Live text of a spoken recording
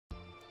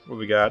What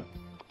we got?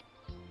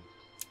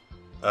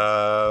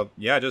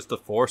 Yeah, just the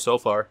 4 so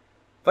far.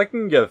 If I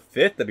can get a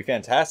 5th, that'd be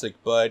fantastic,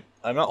 but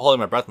I'm not holding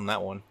my breath on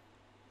that one.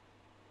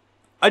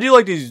 I do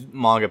like these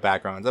manga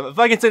backgrounds. If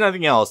I can say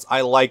nothing else,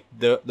 I like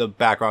the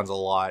backgrounds a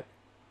lot.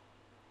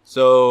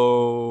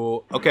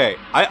 So, okay.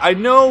 I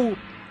know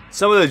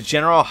some of the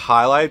general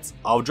highlights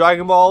of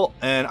Dragon Ball,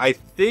 and I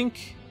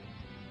think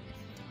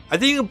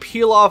the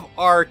peel-off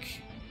arc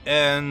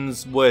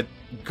ends with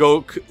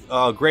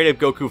Goku, Great Ape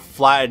Goku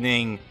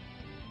flattening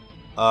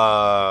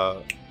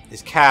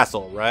his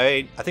castle,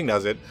 right? I think that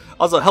was it.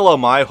 Also, hello,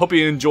 Mai. Hope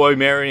you enjoy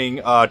marrying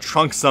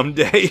Trunks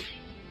someday.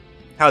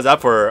 How's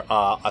that for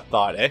a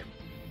thought, eh?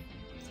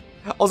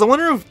 Also, I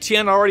wonder if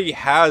Tien already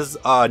has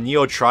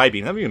Neo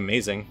Tri-Beam. That'd be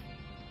amazing.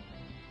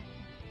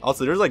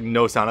 Also, there's like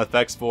no sound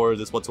effects for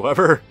this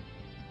whatsoever.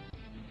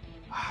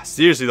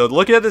 Seriously though,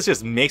 looking at this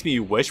just makes me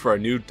wish for a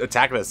new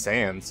Attack of the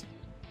Saiyans.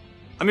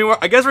 I mean,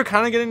 I guess we're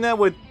kind of getting that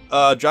with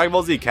Dragon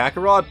Ball Z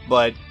Kakarot,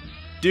 but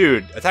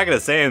dude, Attack of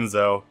the Saiyans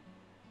though.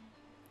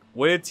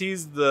 Way to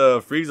tease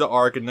the Frieza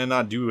arc and then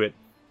not do it.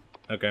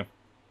 Okay.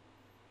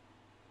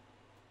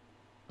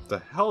 What the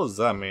hell does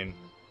that mean?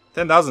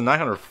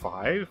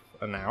 10,905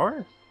 an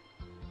hour?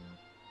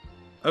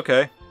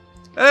 Okay.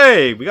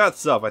 Hey, we got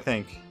stuff, I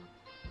think.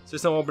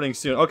 System opening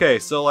soon. Okay,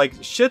 so like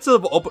shit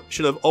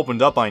should have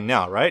opened up by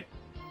now, right?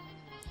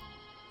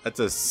 That's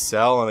a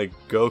Cell and a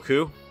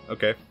Goku.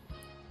 Okay.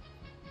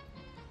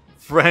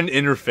 Friend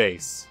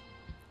interface.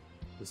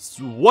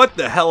 What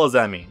the hell does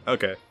that mean?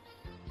 Okay.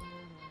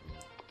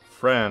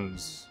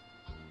 Friends.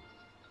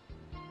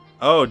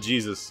 Oh,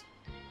 Jesus.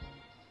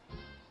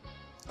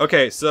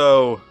 Okay,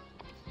 so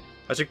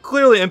I should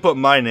clearly input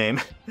my name.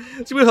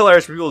 It's gonna be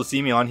hilarious for people to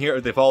see me on here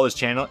if they follow this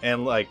channel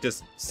and like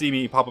just see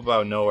me pop up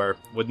out of nowhere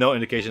with no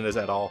indication of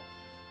this at all.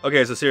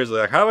 Okay, so seriously,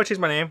 like how do I change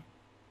my name?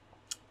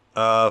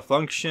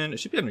 Function. It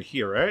should be under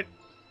here, right?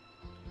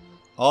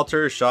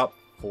 Alter, shop,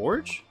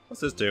 forge.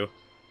 What's this do?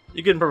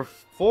 You can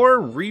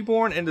perform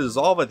reborn and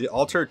dissolve at the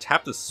altar.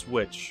 Tap the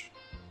switch.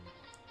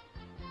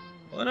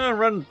 Wanna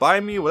run by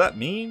me what that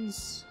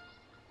means?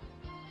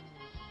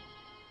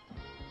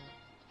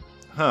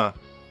 Huh.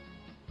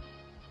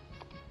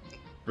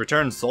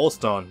 Return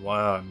Soulstone.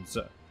 Wow. I'm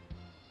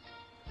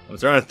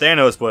certain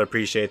Thanos would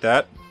appreciate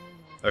that.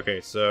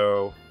 Okay,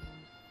 so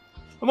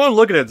I'm gonna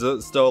look at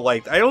it still.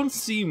 Like, I don't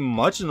see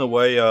much in the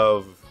way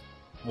of,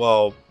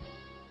 well,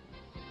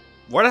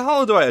 where the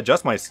hell do I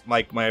adjust my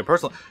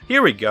personal?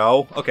 Here we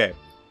go. Okay,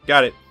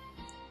 got it.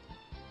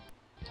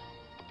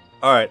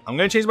 All right, I'm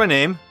gonna change my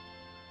name.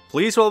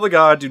 Please, for the love of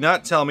God, do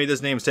not tell me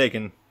this name's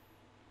taken.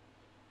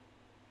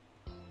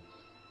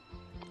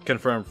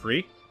 Confirm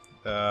free.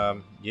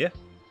 Yeah.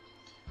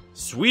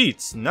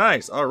 Sweet,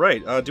 nice. All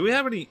right. Do I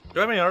have any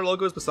other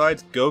logos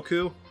besides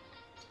Goku?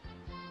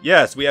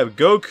 Yes, we have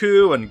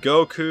Goku and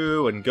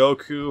Goku and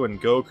Goku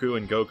and Goku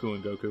and Goku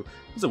and Goku.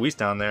 There's a Whis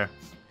down there.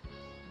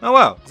 Oh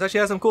wow, this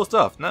actually has some cool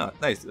stuff. No,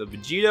 nice.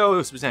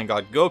 Vegito, Super Saiyan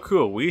God,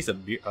 Goku, a Whis,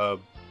 I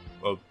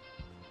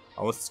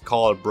let's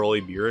call it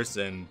Broly, Beerus,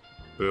 and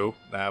Boo.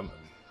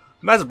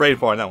 Massive brain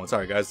fart on that one.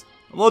 Sorry guys.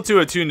 I'm a little too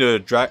attuned to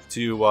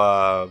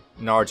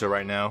Naruto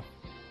right now.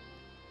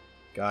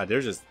 God,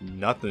 there's just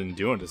nothing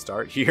doing to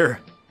start here.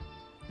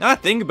 Now I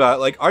think about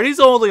it, like, are these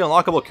only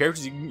unlockable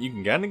characters you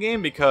can get in the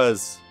game?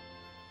 Because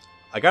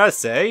I gotta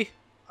say,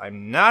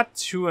 I'm not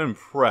too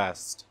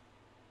impressed.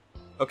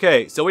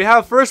 Okay, so we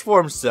have First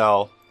Form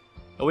Cell,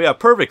 and we have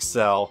Perfect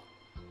Cell,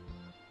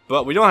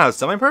 but we don't have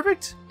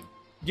Semi-Perfect?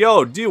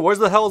 Yo, dude, where's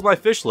the hell is my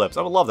fish lips?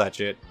 I would love that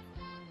shit.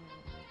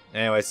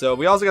 Anyway, so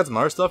we also got some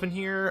other stuff in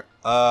here.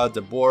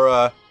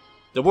 Deborah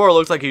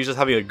looks like he's just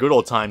having a good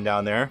old time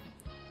down there.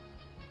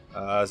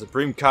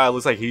 Supreme Kai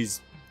looks like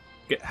he's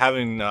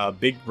having a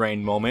big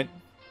brain moment.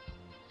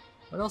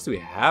 What else do we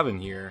have in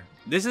here?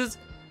 This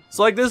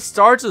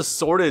starts as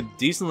sorted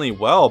decently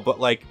well, but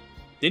like,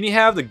 didn't you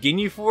have the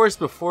Ginyu Force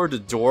before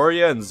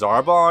Dodoria and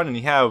Zarbon, and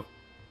you have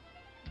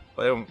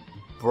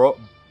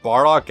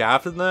Bardock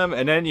after them,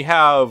 and then you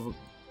have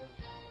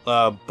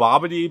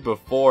Babidi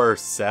before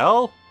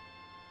Cell?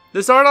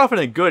 They started off in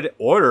a good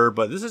order,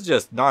 but this is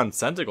just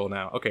nonsensical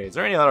now. Okay, is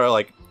there any other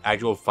like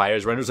actual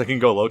fighters renders I can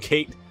go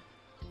locate?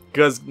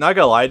 Because, not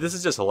gonna lie, this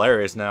is just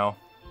hilarious now.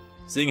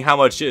 Seeing how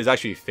much shit is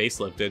actually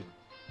facelifted.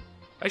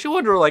 I actually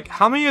wonder, like,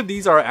 how many of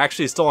these are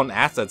actually stolen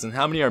assets and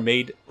how many are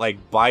made,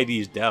 like, by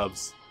these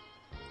devs?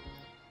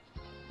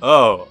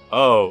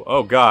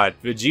 Oh god,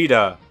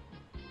 Vegeta.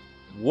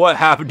 What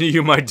happened to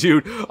you, my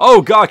dude?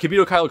 Oh god,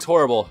 Kibito Kai looks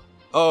horrible.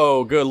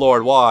 Oh, good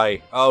lord,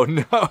 why? Oh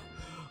no.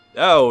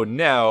 Oh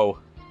no.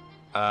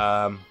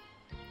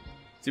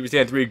 Super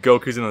Saiyan 3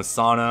 Goku's in the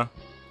sauna.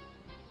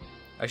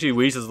 Actually,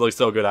 Whis doesn't look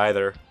so good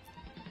either.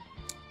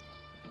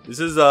 This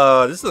is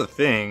a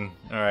thing.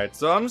 Alright,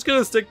 so I'm just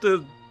gonna stick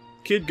to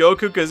Kid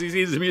Goku because he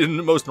seems to be the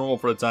most normal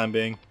for the time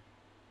being.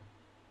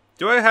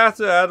 Do I have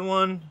to add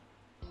one?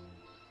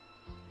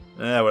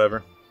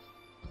 Whatever.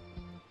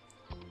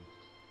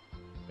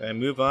 Can I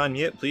move on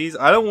yet, please?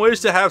 I don't wish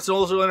to have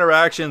social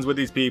interactions with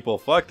these people.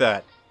 Fuck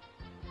that.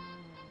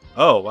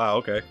 Oh, wow,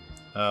 okay.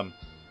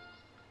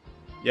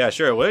 Yeah,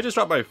 sure. Will I just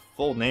drop my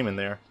full name in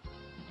there?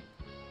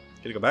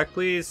 Can you go back,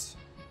 please?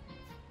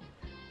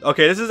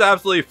 Okay, this is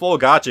absolutely full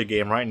gacha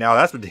game right now.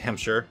 That's for damn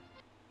sure.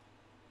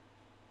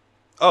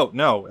 Oh,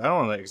 no. I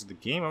don't want to exit the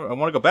game. I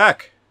want to go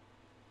back.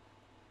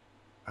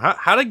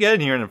 How did I get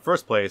in here in the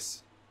first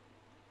place?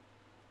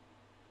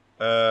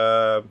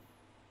 I'm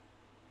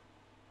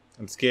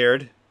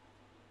scared.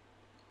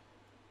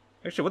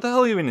 Actually, what the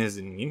hell even is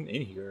in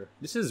here?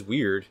 This is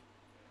weird.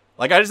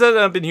 Like, I just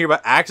ended up in here by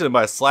accident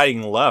by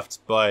sliding left,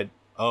 but...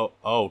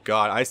 Oh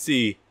god, I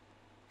see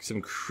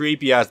some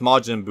creepy-ass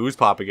Majin Boos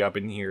popping up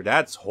in here.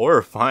 That's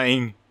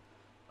horrifying.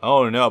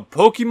 Oh no.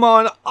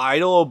 Pokemon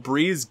Idol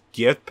Breeze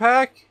gift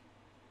pack?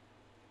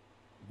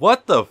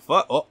 What the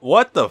fuck?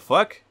 What the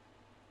fuck?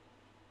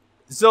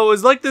 So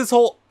is like this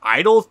whole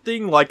idol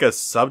thing like a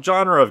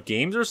subgenre of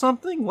games or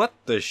something? What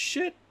the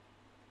shit?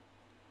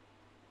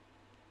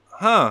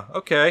 Huh,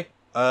 okay.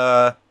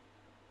 Let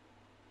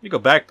me go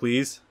back,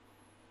 please.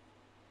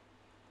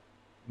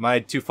 Am I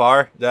too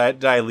far?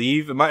 Did I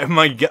leave? Am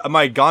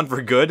I gone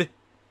for good?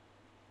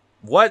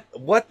 What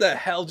the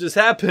hell just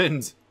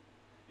happened?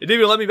 It didn't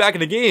even let me back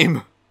in the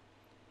game.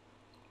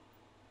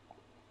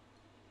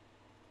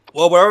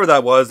 Well, wherever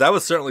that was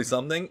certainly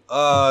something. Did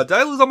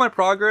I lose all my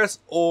progress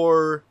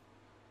or...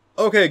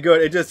 Okay,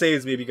 good. It just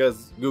saves me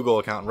because Google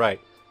account, right.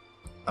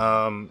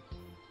 Oh,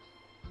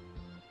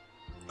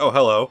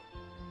 hello.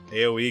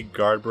 AoE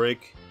guard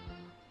break.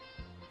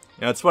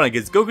 You know, it's funny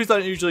because Goku's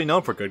not usually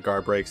known for good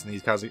guard breaks in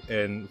these kinds of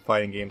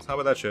fighting games. How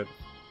about that shit?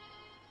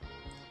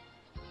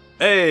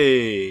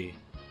 Hey!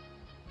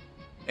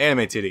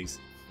 Anime titties.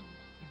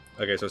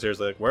 Okay, so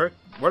seriously, like, where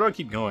do I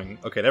keep going?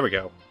 Okay, there we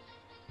go.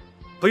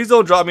 Please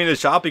don't drop me in the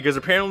shop because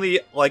apparently,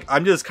 like,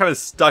 I'm just kind of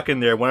stuck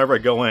in there whenever I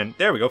go in.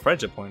 There we go,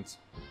 friendship points.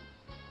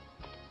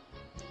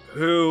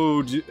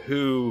 Well,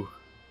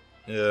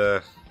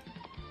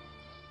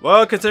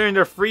 considering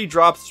they're free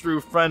drops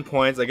through friend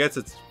points, I guess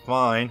it's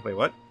fine. Wait,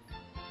 what?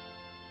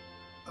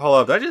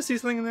 Hold up, did I just see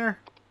something in there?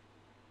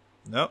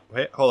 Nope.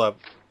 Wait, hold up.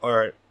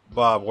 Alright,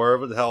 Bob,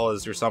 wherever the hell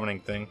is your summoning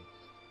thing?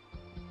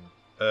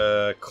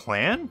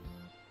 Clan?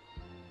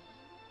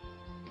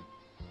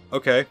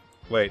 Okay,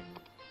 wait.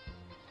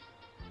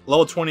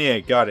 Level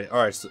 28, got it.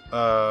 Alright,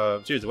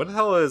 so, geez, what the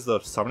hell is the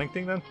summoning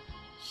thing then?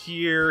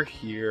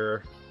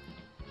 Here.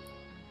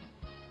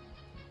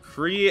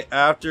 Free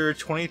after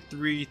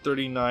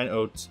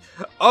 23:39:02.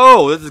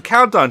 Oh, this is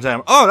countdown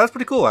time. Oh, that's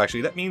pretty cool,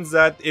 actually. That means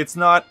that it's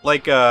not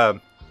like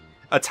a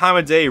time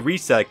of day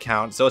reset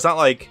count. So it's not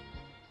like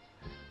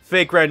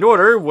fake Grand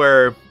Order,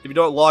 where if you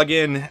don't log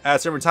in at a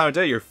certain time of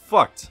day, you're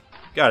fucked.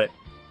 Got it.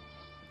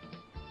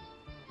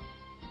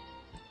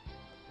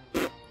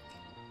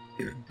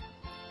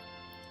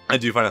 I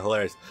do find it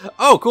hilarious.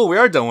 Oh, cool. We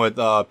are done with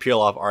Peel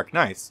Off Arc.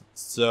 Nice.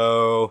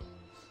 So...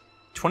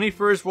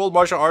 21st World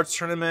Martial Arts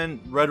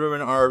Tournament, Red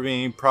Ribbon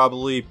Army,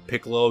 probably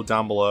Piccolo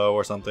down below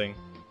or something.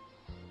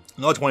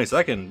 No,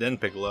 22nd, then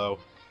Piccolo.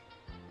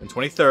 And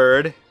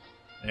 23rd,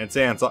 and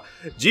Sans.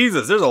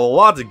 Jesus, there's a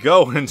lot to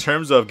go in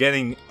terms of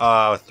getting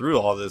through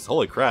all this.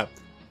 Holy crap.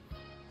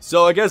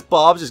 So I guess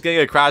Bob's just getting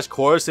a crash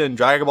course in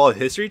Dragon Ball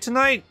history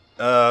tonight?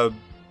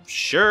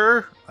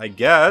 Sure, I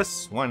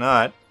guess. Why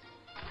not?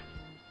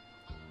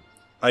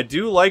 I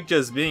do like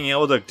just being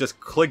able to just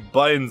click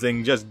buttons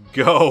and just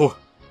go.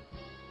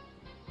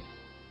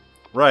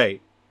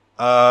 Right.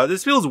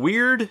 This feels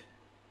weird.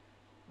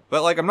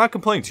 But, like, I'm not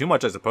complaining too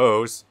much, I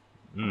suppose.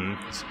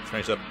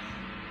 Strange stuff.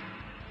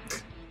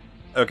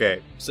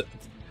 Okay, so...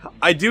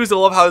 I do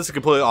still love how this is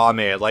completely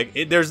automated.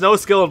 Like, there's no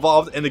skill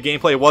involved in the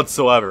gameplay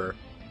whatsoever.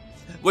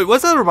 Wait,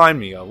 what's that remind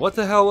me of? What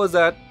the hell was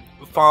that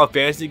Final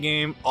Fantasy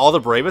game? All the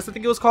Bravest, I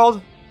think it was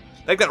called?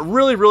 Like, that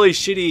really, really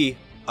shitty,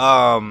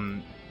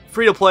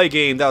 free-to-play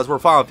game that was for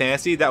Final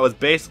Fantasy that was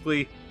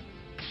basically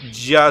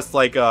just,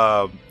 like,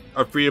 a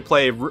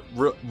free-to-play,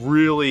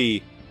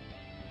 really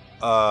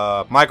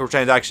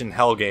microtransaction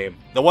hell game.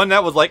 The one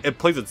that was like, it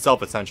plays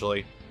itself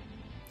essentially.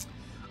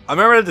 I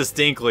remember it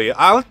distinctly.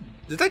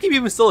 Does that game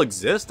even still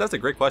exist? That's a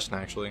great question,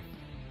 actually.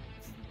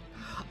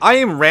 I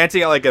am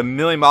ranting at like a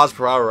million miles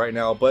per hour right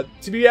now, but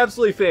to be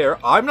absolutely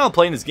fair, I'm not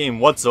playing this game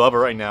whatsoever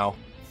right now.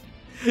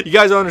 You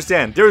guys don't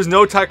understand. There is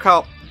no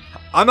tactile.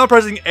 I'm not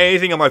pressing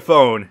anything on my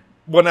phone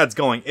when that's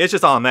going. It's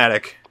just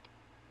automatic.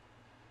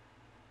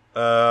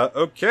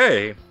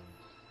 Okay.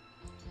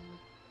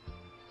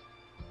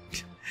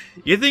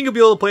 You think you'll be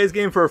able to play this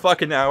game for a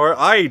fucking hour?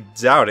 I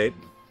doubt it.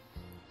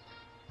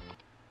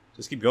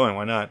 Just keep going,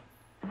 why not?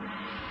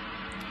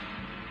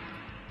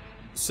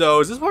 So,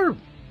 is this where...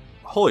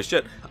 Holy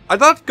shit. I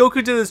thought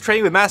Goku did his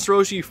training with Master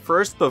Roshi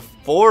first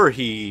before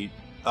he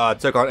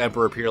took on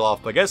Emperor Pirloff,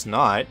 but I guess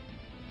not.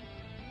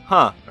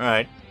 Huh,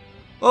 alright.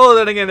 Well,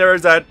 then again, there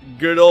is that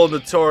good old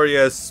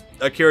notorious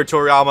Akira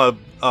Toriyama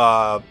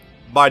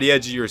by the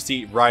edge of your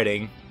seat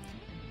writing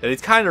that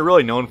he's kind of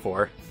really known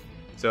for.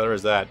 So there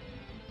is that.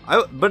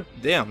 But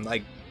damn,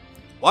 like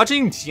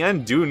watching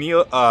Tien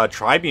do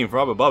Tri-Beam from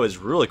up above is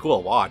really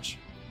cool to watch.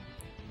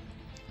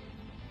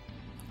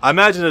 I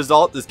imagine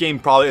this game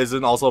probably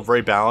isn't also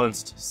very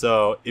balanced,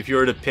 so if you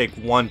were to pick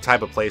one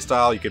type of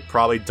playstyle, you could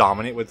probably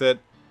dominate with it.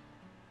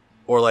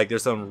 Or like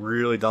there's some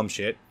really dumb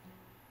shit.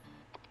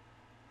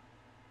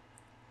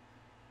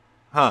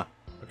 Huh.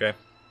 Okay.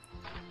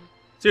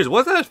 Seriously,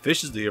 what's that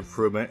efficiency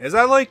improvement? Is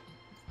that like...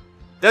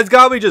 That's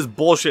gotta be just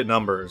bullshit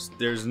numbers.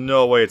 There's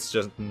no way it's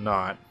just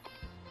not.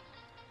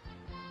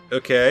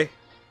 Okay.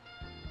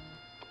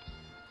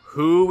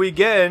 Who we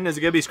getting? Is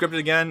it gonna be scripted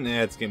again?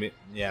 Yeah, it's gonna be...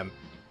 Yeah.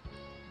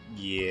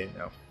 Yeah,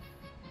 no.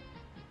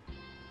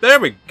 There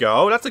we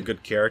go. That's a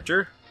good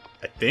character.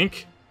 I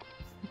think.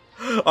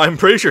 I'm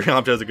pretty sure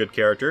Yamcha is a good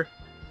character.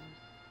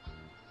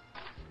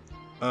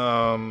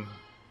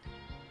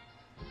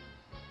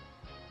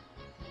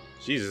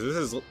 Jesus, this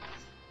is...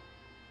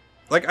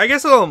 Like, I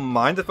guess I don't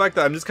mind the fact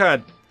that I'm just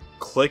kind of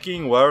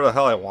clicking whatever the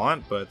hell I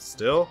want, but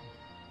still.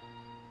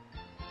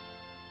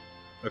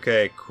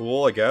 Okay,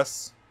 cool, I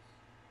guess.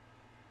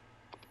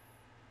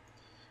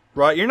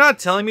 Right, you're not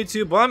telling me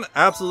to, but I'm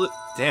absolutely...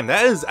 Damn,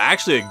 that is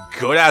actually a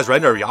good-ass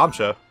render of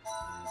Yamcha.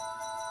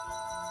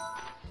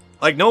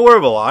 Like, no word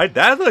of a lie,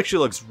 that actually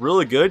looks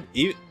really good.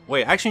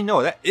 Wait, actually,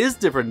 no, that is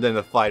different than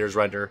the FighterZ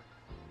render.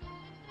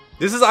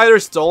 This is either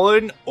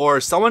stolen,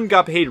 or someone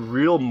got paid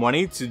real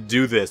money to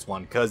do this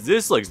one, because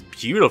this looks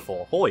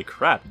beautiful. Holy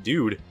crap,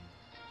 dude.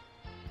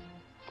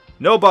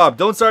 No, Bob,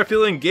 don't start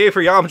feeling gay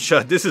for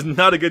Yamcha. This is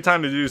not a good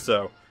time to do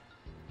so.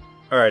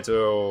 Alright,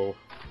 so...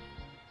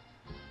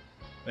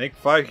 Make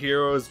 5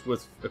 heroes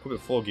with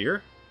equipment full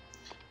gear?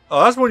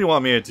 Oh, that's what you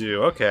want me to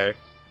do. Okay.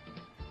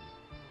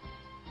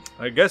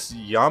 I guess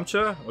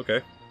Yamcha?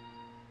 Okay.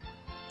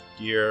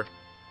 Gear.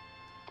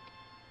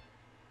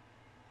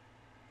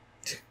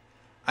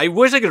 I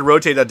wish I could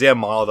rotate that damn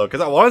model though,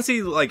 because I want to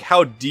see like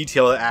how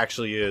detailed it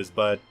actually is,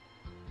 but...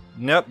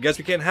 Nope, guess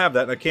we can't have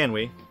that, now can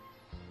we?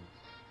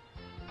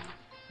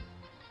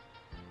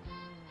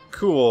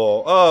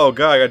 Cool. Oh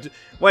god,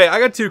 wait, I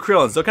got 2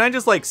 Krillins, so can I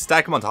just like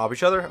stack them on top of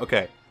each other?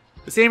 Okay.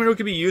 The same hero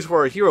can be used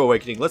for a hero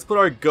awakening. Let's put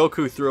our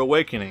Goku through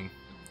awakening.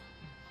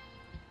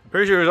 I'm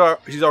pretty sure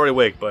he's already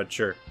awake, but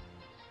sure.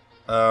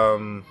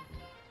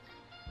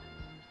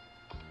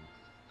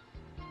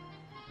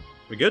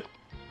 We good?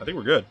 I think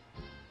we're good.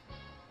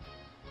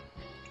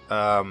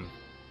 I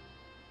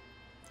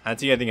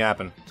didn't see anything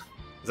happen.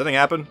 Does anything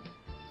happen?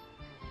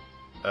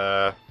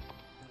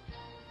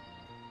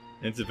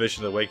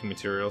 Insufficient awakening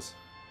materials.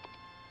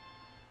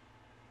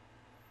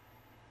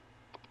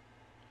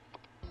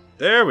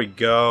 There we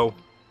go.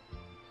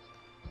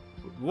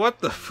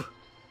 What the f...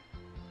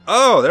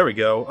 Oh, there we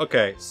go.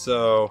 Okay,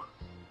 so...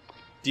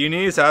 Do you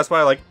need to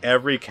satisfy, like,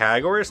 every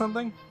category or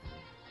something?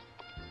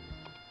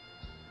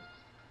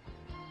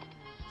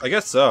 I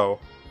guess so.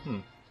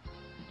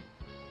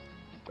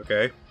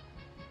 Okay.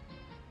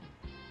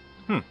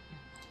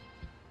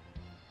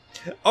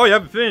 Oh, you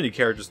have affinity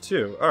characters,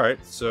 too. Alright,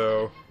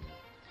 so...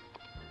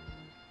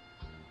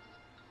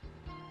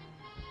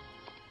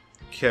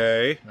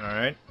 Okay,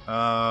 alright.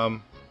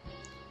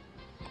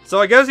 So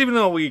I guess even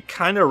though we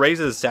kind of raise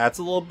his stats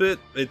a little bit,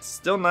 it's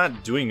still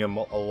not doing him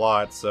a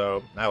lot,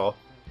 so... Oh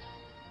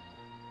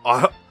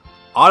well.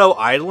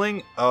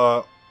 Auto-idling?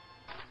 Oh,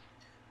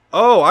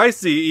 I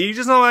see. You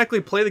just automatically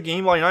play the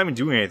game while you're not even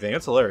doing anything.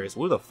 That's hilarious.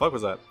 What the fuck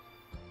was that?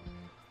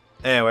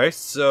 Anyway,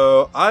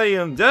 so I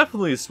am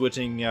definitely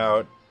switching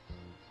out...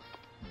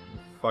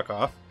 Fuck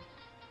off.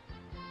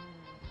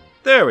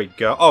 There we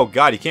go. Oh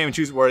god, you can't even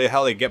choose where the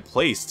hell they get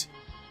placed.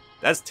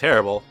 That's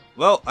terrible.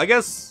 Well, I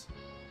guess...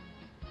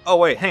 Oh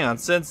wait, hang on,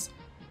 since...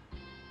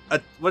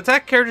 would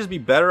attack characters be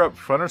better up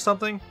front or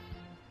something?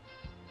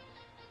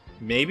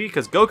 Maybe,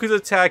 because Goku's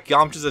attack,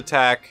 Yamcha's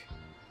attack,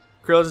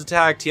 Krillin's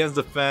attack, Tien's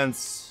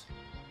defense...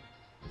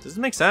 Does it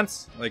make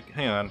sense? Like,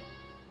 hang on.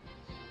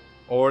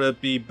 Or would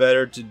it be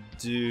better to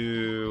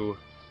do...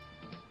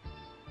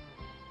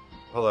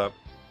 Hold up.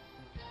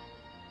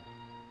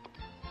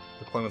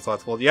 Deployment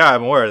slots full. Yeah,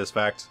 I'm aware of this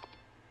fact.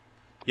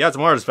 Yeah, it's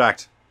aware of this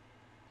fact.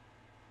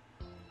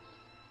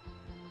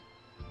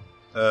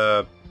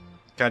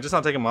 Can I just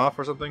not take him off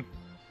or something?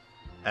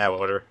 Ah,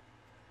 whatever.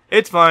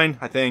 It's fine,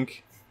 I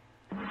think.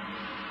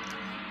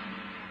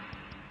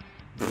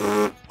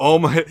 Oh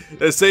my,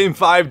 the same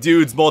 5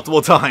 dudes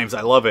multiple times.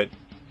 I love it.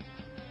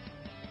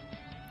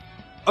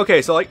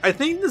 Okay, so like, I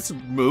think this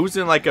moves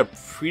in like a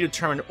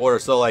predetermined order.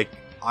 So like,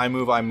 I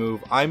move, I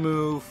move, I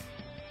move,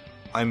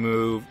 I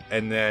move,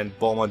 and then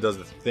Bulma does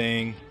the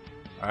thing.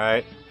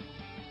 Alright.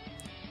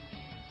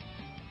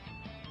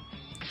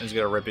 I'm just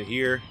gonna rip it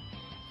here.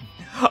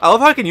 I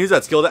love how I can use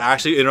that skill to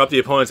actually interrupt the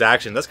opponent's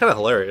action. That's kind of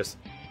hilarious.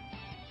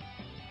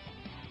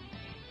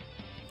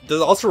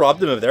 Does it also rob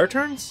them of their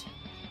turns?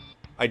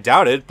 I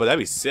doubt it, but that'd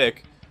be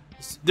sick.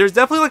 There's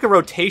definitely like a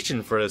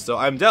rotation for this, so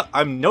I'm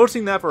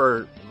noticing that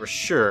for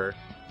sure.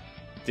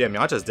 Damn,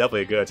 Yamcha's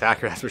definitely a good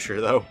attacker, that's for sure,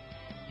 though.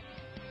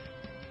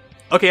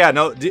 Okay, yeah,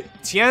 no,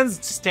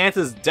 Tien's stance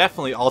is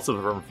definitely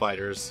also from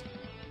fighters.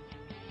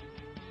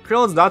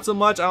 Krillin's not so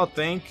much, I don't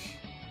think.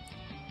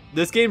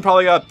 This game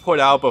probably got put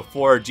out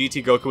before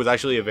GT Goku was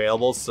actually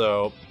available,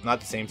 so not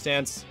the same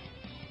stance.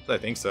 I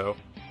think so.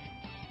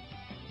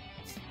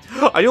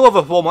 I do love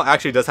if Bulma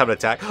actually does have an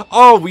attack.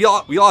 Oh, we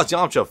lost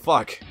Yamcha.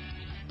 Fuck.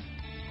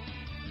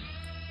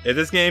 If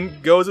this game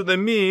goes with the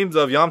memes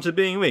of Yamcha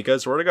being weak, I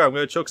swear to God, I'm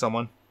gonna choke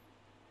someone.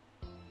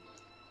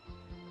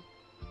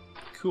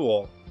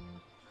 Cool.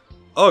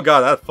 Oh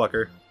God, that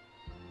fucker.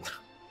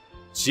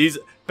 Jeez,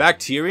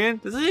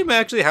 Bacterian? Does it even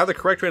actually have the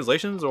correct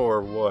translations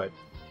or what?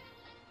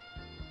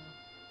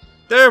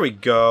 There we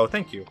go.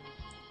 Thank you.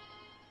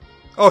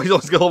 Oh, he's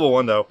only skill level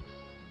 1 though.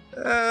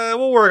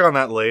 We'll work on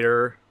that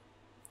later.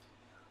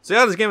 So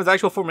yeah, this game is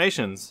actual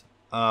formations.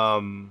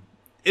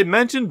 It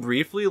mentioned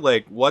briefly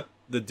like what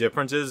the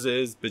differences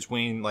is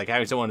between like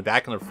having someone in the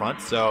back and the front.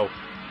 So,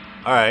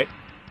 all right.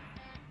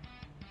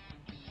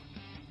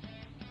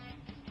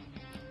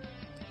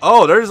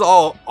 Oh, there's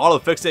all auto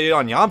fixated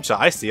on Yamcha.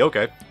 I see.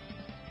 Okay.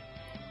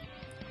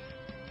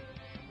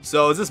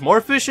 So is this more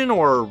efficient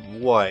or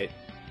what?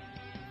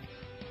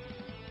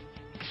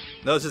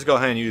 No, let's just go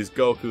ahead and use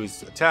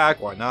Goku's attack.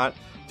 Why not?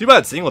 Too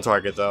bad single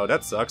target though.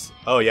 That sucks.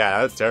 Oh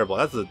yeah, that's terrible.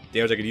 That's the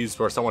damage I could use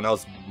for someone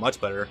else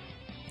much better.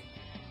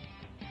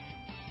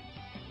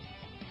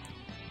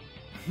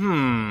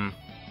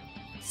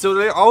 So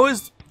they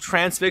always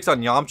transfix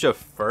on Yamcha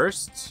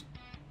first?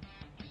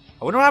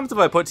 I wonder what happens if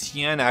I put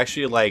Tien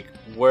actually like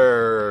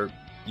where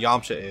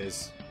Yamcha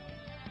is.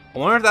 I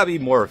wonder if that'd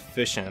be more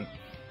efficient.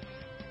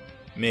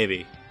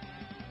 Maybe.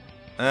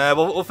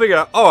 We'll figure it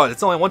out. Oh,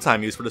 it's only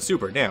one-time use for the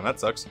super. Damn, that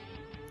sucks.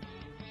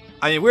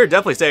 I mean, we're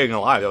definitely staying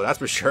alive though, that's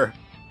for sure.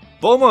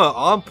 Bulma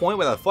on point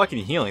with a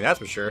fucking healing, that's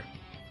for sure.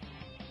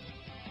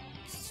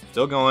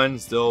 Still going,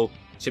 still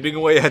chipping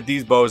away at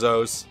these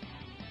bozos.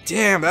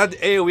 Damn, that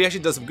AoE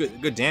actually does some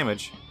good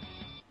damage.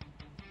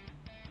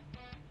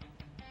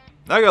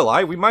 Not gonna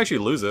lie, we might actually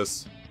lose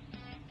this.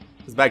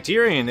 This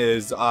Bacterian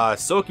is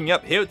soaking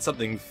up hit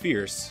something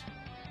fierce.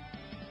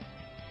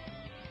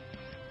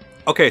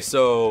 Okay,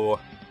 so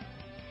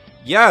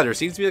yeah, there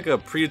seems to be like a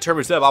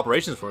predetermined set of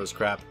operations for this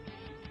crap.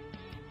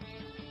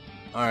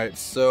 Alright,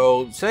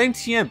 so setting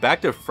Tien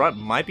back to front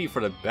might be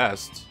for the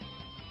best.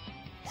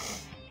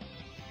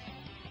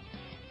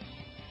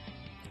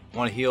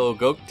 Want to heal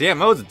Goku? Damn,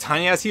 that was a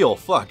tiny ass heal.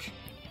 Fuck.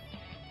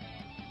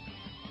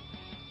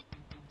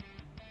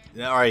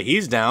 Alright,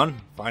 he's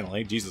down.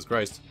 Finally. Jesus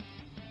Christ.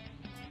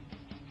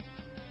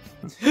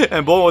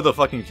 And Bulma with a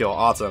fucking kill.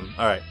 Awesome.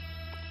 Alright.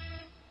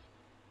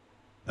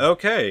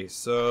 Okay,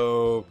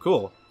 so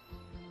cool.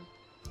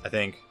 I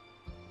think.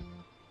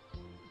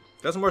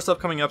 Got some more stuff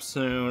coming up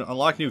soon.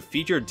 Unlock new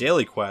feature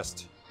daily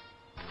quest.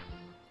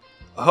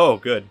 Oh,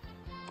 good.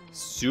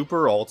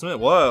 Super ultimate?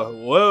 Whoa,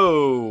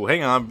 whoa.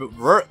 Hang on.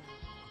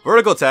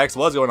 Vertical attacks.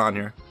 What's going on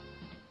here?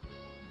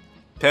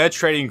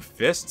 Penetrating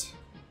fist?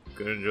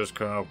 Couldn't just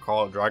kind of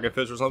call it Dragon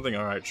Fist or something?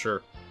 Alright,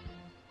 sure.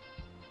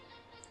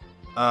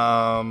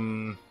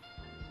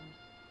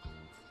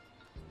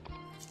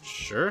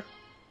 Sure.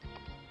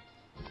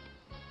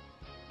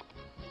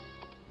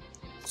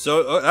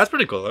 So, that's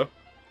pretty cool, though.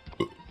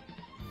 I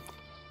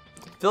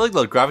feel like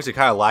the graphics are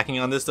kind of lacking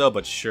on this, though,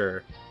 but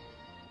sure.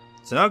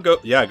 So now,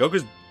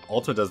 Goku's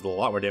ultimate does a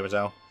lot more damage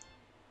now.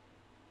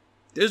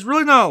 There's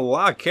really not a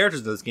lot of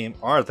characters in this game,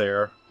 are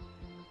there?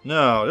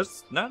 No,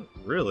 there's not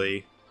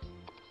really.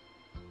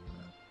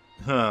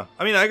 Huh.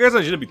 I mean, I guess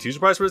I shouldn't be too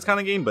surprised for this kind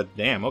of game, but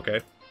damn,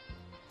 okay.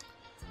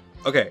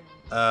 Okay,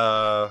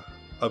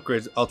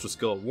 upgrades Ultra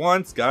Skill at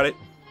once, got it.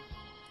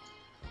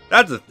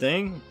 That's the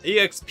thing.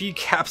 EXP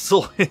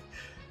capsule,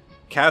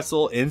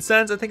 capsule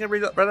incense, I think I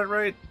read that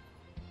right.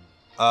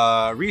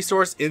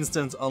 Resource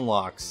instance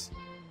unlocks.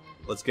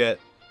 Let's get,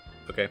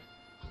 okay.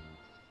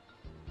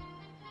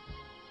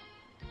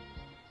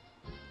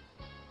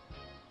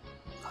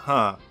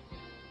 Huh.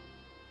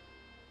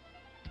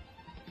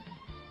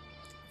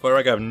 For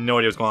I have no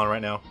idea what's going on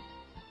right now.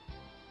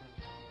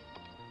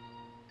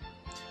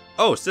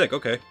 Oh, sick,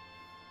 okay.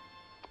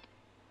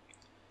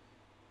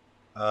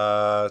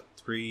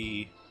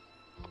 3,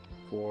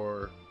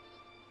 4,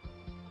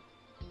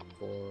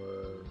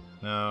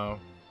 no.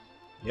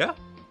 Yeah?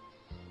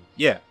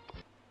 Yeah.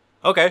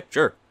 Okay,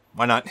 sure.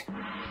 Why not?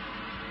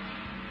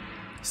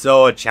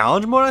 So, a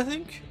challenge mode, I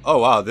think? Oh,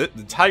 wow, the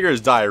tigers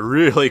die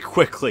really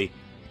quickly.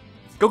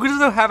 Goku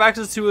doesn't have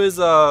access to his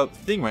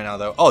thing right now,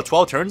 though. Oh,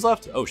 12 turns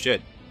left? Oh,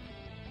 shit.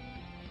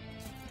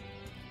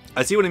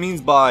 I see what it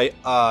means by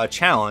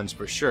challenge,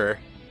 for sure.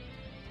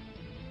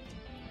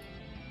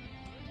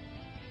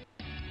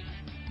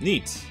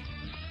 Neat.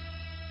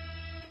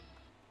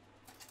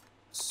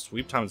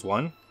 Sweep times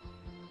 1.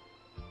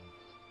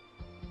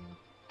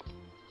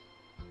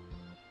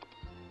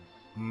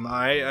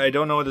 I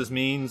don't know what this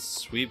means.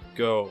 Sweep,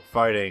 go.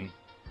 Fighting.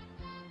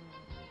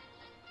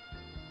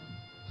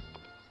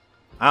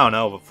 I don't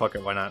know, but fuck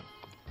it, why not?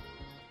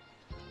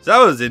 So that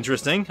was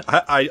interesting.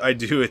 I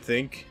do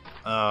think.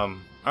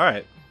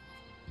 Alright.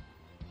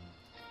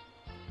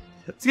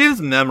 This game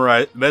is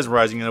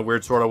mesmerizing in a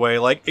weird sort of way.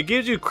 Like, it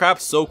gives you crap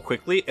so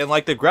quickly, and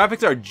like the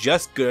graphics are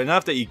just good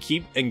enough that you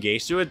keep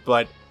engaged to it,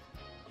 but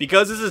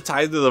because this is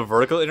tied to the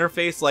vertical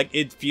interface, like,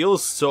 it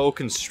feels so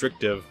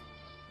constrictive.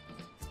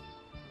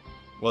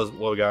 What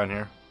we got in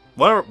here?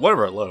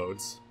 Whatever it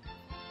loads.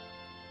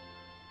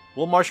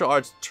 World Martial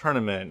Arts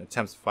Tournament.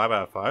 Attempts 5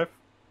 out of 5.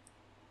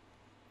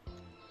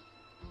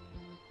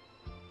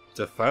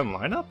 Define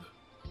lineup?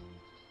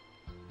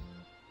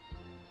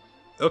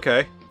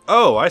 Okay.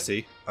 Oh, I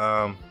see.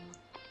 Let's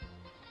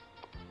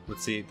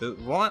see. The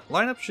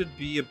lineup should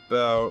be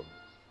about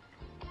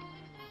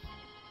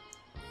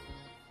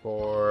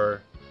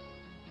 4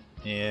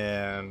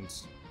 and...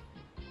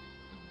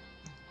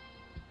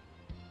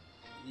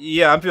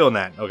 Yeah, I'm feeling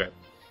that. Okay.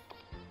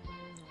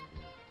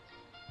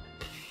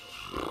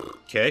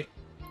 Okay.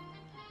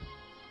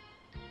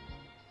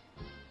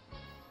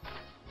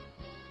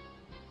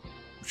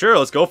 Sure,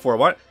 let's go for it.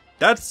 What?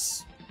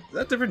 Is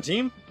that a different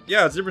team?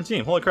 Yeah, it's a different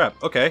team. Holy crap.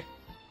 Okay.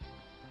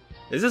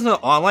 Is this an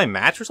online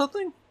match or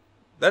something?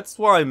 That's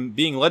what I'm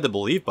being led to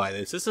believe by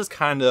this. This is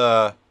kind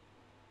of...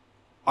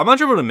 I'm not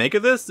sure what to make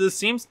of this. This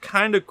seems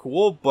kind of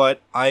cool,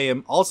 but I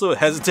am also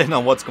hesitant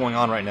on what's going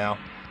on right now.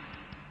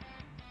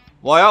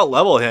 Well, I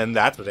out-level him,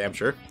 that's for damn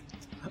sure.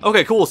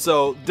 Okay, cool.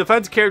 So,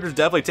 defense characters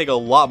definitely take a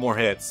lot more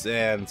hits,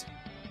 and...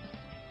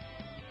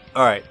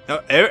 Alright,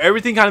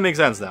 everything kind of makes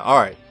sense now.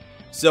 Alright.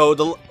 So,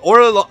 the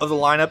order of the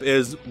lineup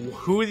is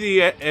who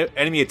the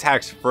enemy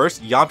attacks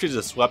first. Yamcha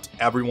just swept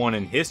everyone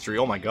in history.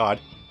 Oh my god.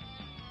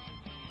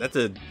 That's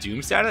a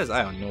Doom status? I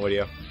have no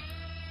idea.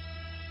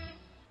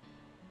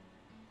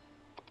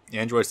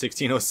 Android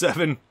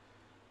 1607.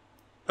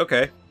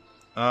 Okay.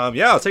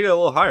 Yeah, I'll take it a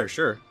little higher,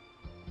 sure.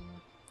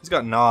 He's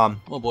got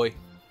Nom. Oh boy.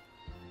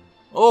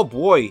 Oh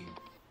boy.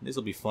 This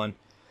will be fun.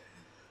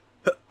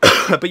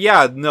 But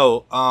yeah,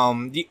 no.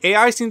 The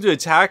AI seems to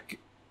attack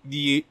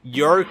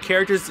your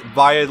characters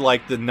via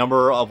like the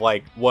number of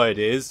like what it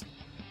is.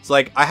 So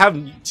like I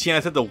have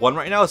Tien set to 1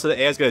 right now, so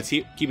the AI is gonna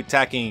keep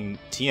attacking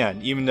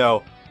Tien, even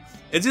though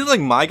it seems like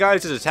my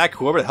guys just attack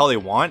whoever the hell they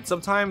want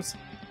sometimes.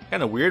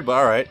 Kind of weird, but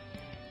alright.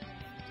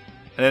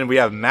 And then we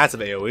have massive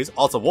AoEs.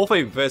 Also,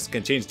 Wolfwing Fist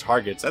can change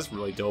targets. That's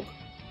really dope.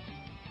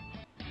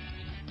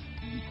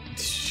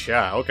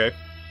 Yeah, okay.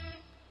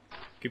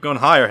 Keep going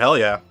higher, hell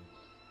yeah.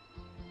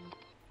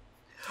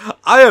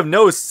 I have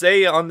no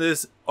say on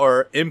this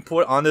or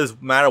input on this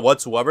matter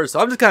whatsoever, so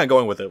I'm just kind of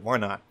going with it. Why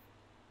not?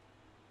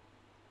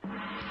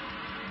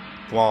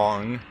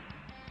 Long.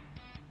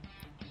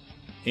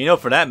 You know,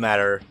 for that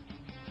matter,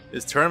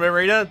 this tournament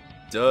arena,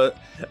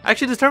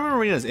 actually, this tournament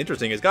arena is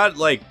interesting. It's got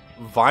like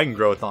vine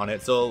growth on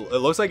it, so it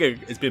looks like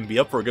it's been beat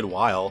up for a good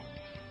while.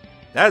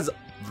 That is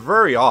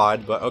very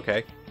odd, but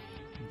okay.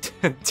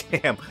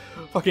 Damn,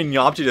 fucking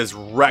Yamcha just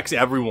wrecks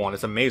everyone.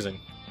 It's amazing.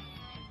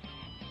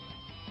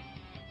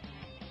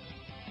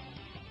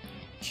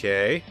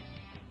 Okay.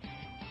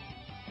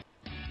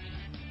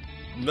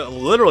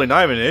 Literally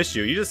not even an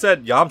issue. You just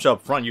said Yamcha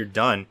up front, you're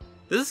done.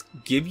 Does this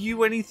give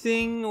you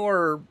anything,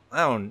 or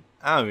I don't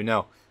even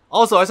know.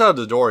 Also, I saw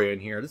Dodoria in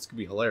here. This could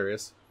be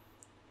hilarious.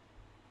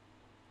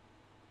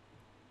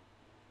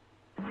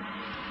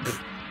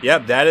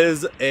 Yep, that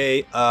is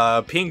a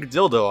pink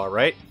dildo,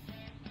 alright.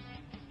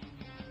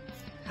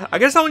 I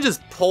guess someone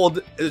just pulled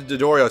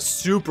Dodoria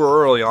super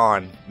early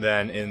on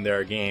then in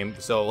their game,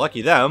 so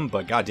lucky them,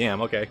 but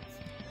goddamn, okay.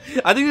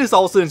 I think this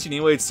also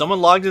insinuates someone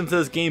logged into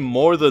this game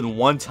more than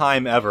one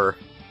time ever.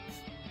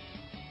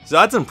 So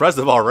that's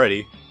impressive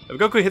already. If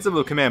Goku hits him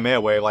with a Kamehameha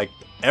wave, like,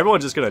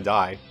 everyone's just gonna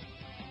die.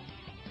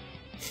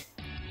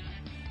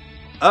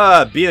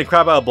 Being a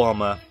crap out of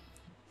Bulma.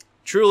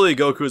 Truly,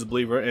 Goku is a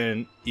believer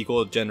in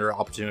equal gender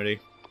opportunity.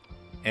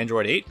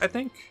 Android 8, I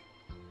think?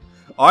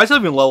 Oh, I still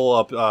haven't level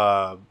up,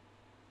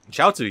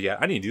 Chaozu yet.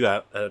 I need to do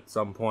that at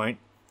some point.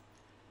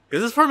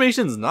 Because this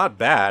formation's not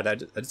bad. I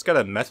just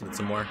gotta mess with it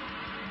some more.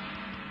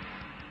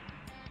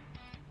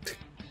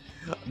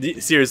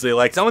 Seriously,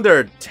 like, some of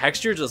their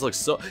texture just looks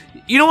so...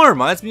 You know what it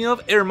reminds me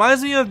of? It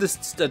reminds me of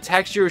the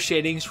texture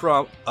shadings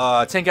from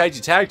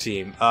Tenkaichi Tag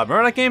Team.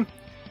 Remember that game?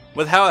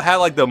 With how it had,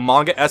 like, the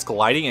manga-esque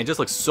lighting, and it just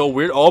looks so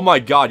weird. Oh my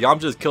god,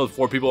 Yamcha just killed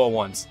 4 people at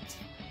once.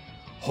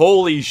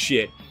 Holy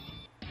shit.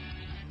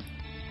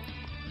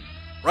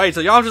 Right,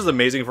 so Yamcha's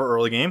amazing for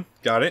early game.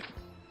 Got it.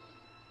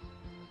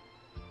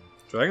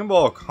 Dragon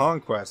Ball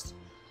Conquest.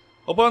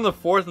 Open on the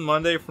 4th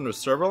Monday from the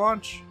server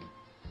launch?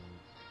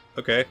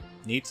 Okay,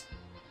 neat.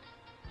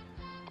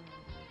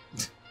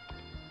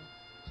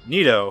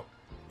 Neato.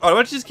 Oh, do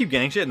I just keep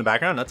getting shit in the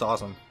background? That's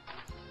awesome.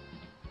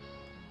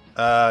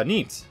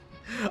 Neat.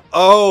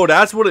 Oh,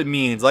 that's what it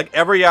means. Like,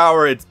 every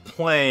hour it's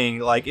playing,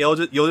 like, you'll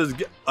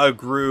just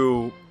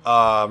accrue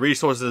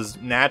resources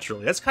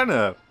naturally. That's kind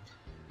of...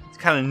 It's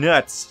kind of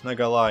nuts, not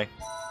gonna lie.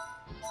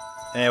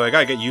 Anyway, I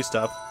gotta get you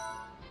stuff.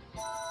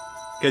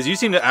 Because you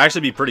seem to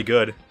actually be pretty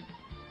good.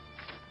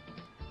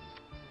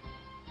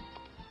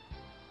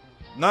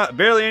 Not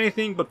barely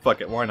anything, but fuck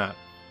it, why not?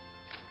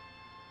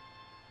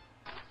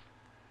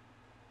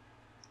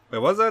 Wait,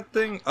 what's that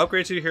thing?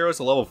 Upgrade 2 heroes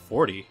to level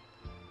 40.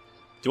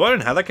 Do I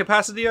even have that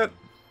capacity yet?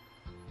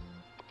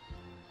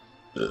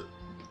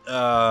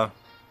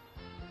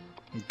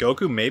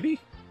 Goku, maybe?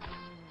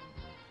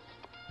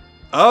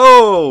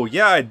 Oh,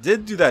 yeah, I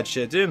did do that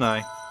shit, didn't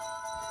I?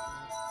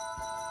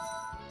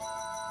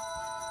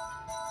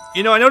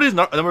 You know, I know these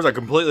numbers are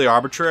completely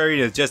arbitrary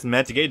and it's just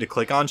meant to get you to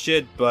click on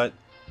shit, but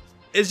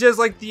It's just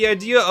like the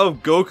idea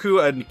of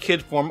Goku in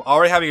kid form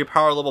already having a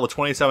power level of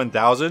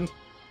 27,000,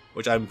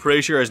 which I'm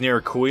pretty sure is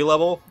near Kui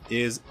level,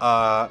 is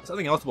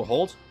something else to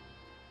behold.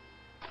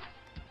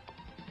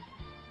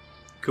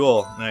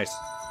 Cool, nice.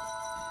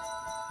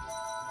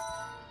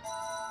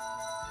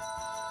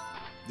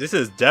 This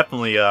is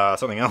definitely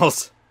something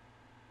else.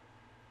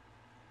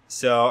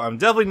 So I'm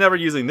definitely never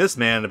using this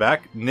man in the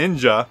back.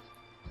 Ninja.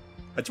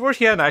 I wish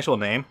he had an actual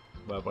name,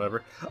 but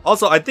whatever.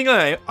 Also, I think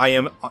I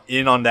am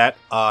in on that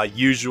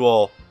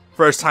usual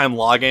first time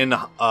login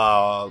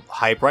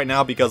hype right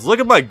now, because look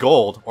at my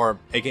gold, or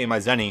aka my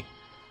Zenny.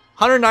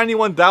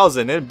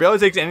 191,000. It barely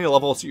takes any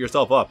level to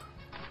yourself up.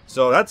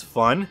 So that's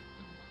fun.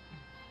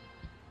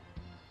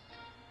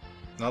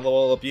 Not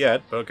level up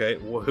yet, but okay.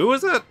 Who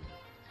is it?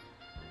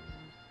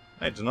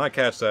 I did not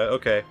catch that.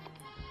 Okay.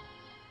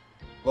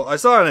 Well, I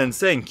saw an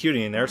insane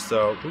cutie in there,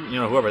 so, you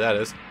know, whoever that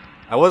is.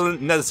 I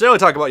wasn't necessarily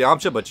talking about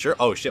Yamcha, but sure.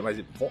 Oh shit, my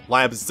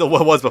lineup is still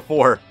what it was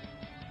before.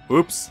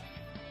 Oops.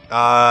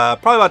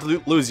 Probably about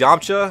to lose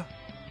Yamcha.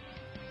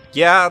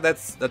 Yeah,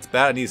 that's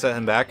bad. I need to set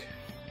him back.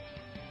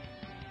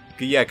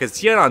 Yeah, because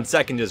Tien on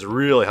second just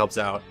really helps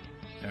out.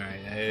 Alright,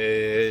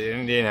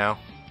 you know.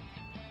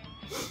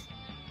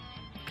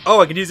 Oh,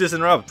 I can use this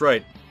interrupt,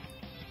 right.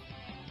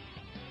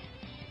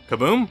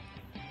 Kaboom?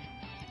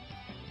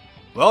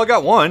 Well, I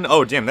got one.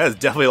 Oh, damn, that is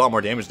definitely a lot more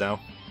damage now.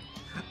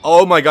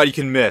 Oh my god, you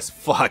can miss.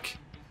 Fuck.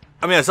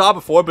 I mean, I saw it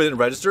before, but it didn't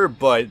register,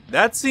 but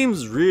that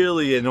seems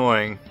really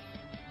annoying.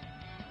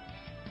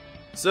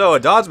 So, a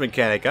dodge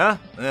mechanic, huh?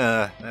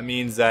 That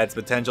means that it's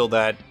potential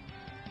that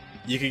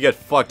you could get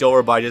fucked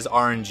over by just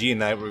RNG in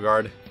that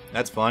regard.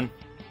 That's fun.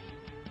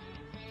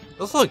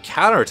 Also a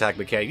counterattack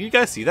mechanic. You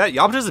guys see that?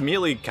 Yamcha's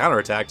immediately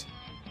counterattacked.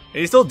 And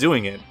he's still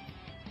doing it.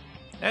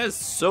 That is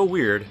so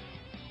weird.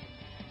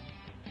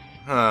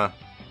 Huh.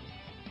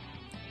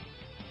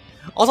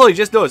 Also, you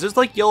just noticed, there's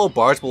like yellow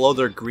bars below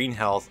their green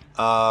health.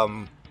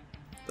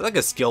 Like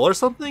a skill or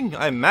something?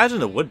 I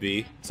imagine it would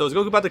be. So is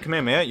Goku about to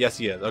Kamehameha? Yes,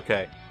 he is.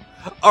 Okay.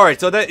 Alright,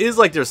 so that is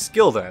like their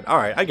skill then.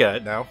 Alright, I get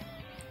it now.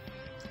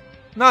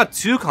 Not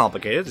too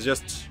complicated, it's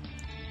just...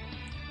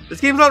 This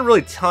game's not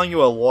really telling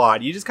you a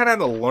lot. You just kind of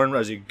have to learn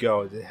as you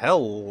go. The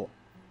hell...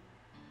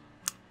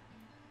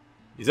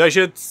 I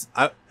should...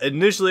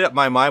 initially,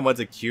 my mind went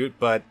to cute,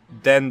 but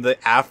then the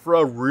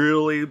Afro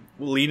really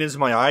leaned into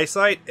my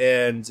eyesight,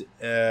 and...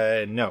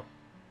 no.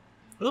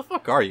 Who the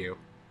fuck are you?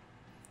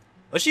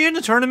 Was she in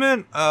the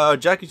tournament?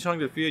 Jackie Chung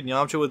defeated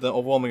Yamcha with an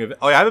overwhelming event.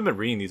 Oh yeah, I haven't been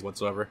reading these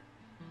whatsoever.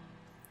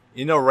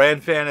 You know,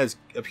 Ranfan has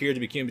appeared to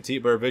be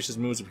petite, but her vicious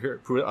moves appear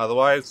prove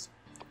otherwise.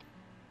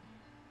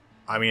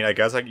 I mean, I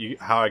guess you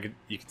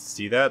could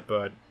see that,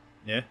 but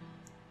yeah.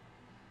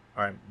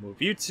 All right,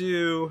 move you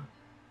two.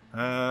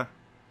 Move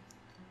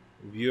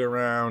you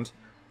around.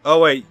 Oh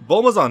wait,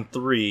 Bulma's on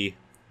 3.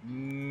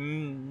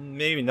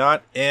 Maybe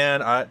not.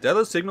 And did I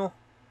lose signal?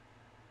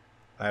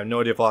 I have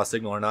no idea if I lost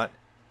signal or not.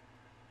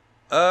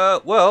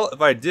 Well, if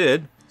I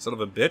did, son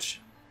of a bitch.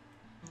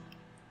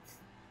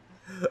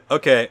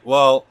 Okay,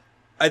 well,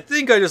 I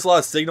think I just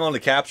lost signal on the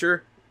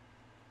capture.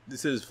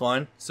 This is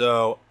fun.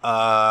 So,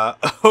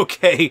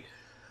 okay.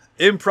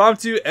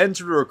 Impromptu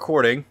enter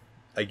recording,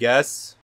 I guess.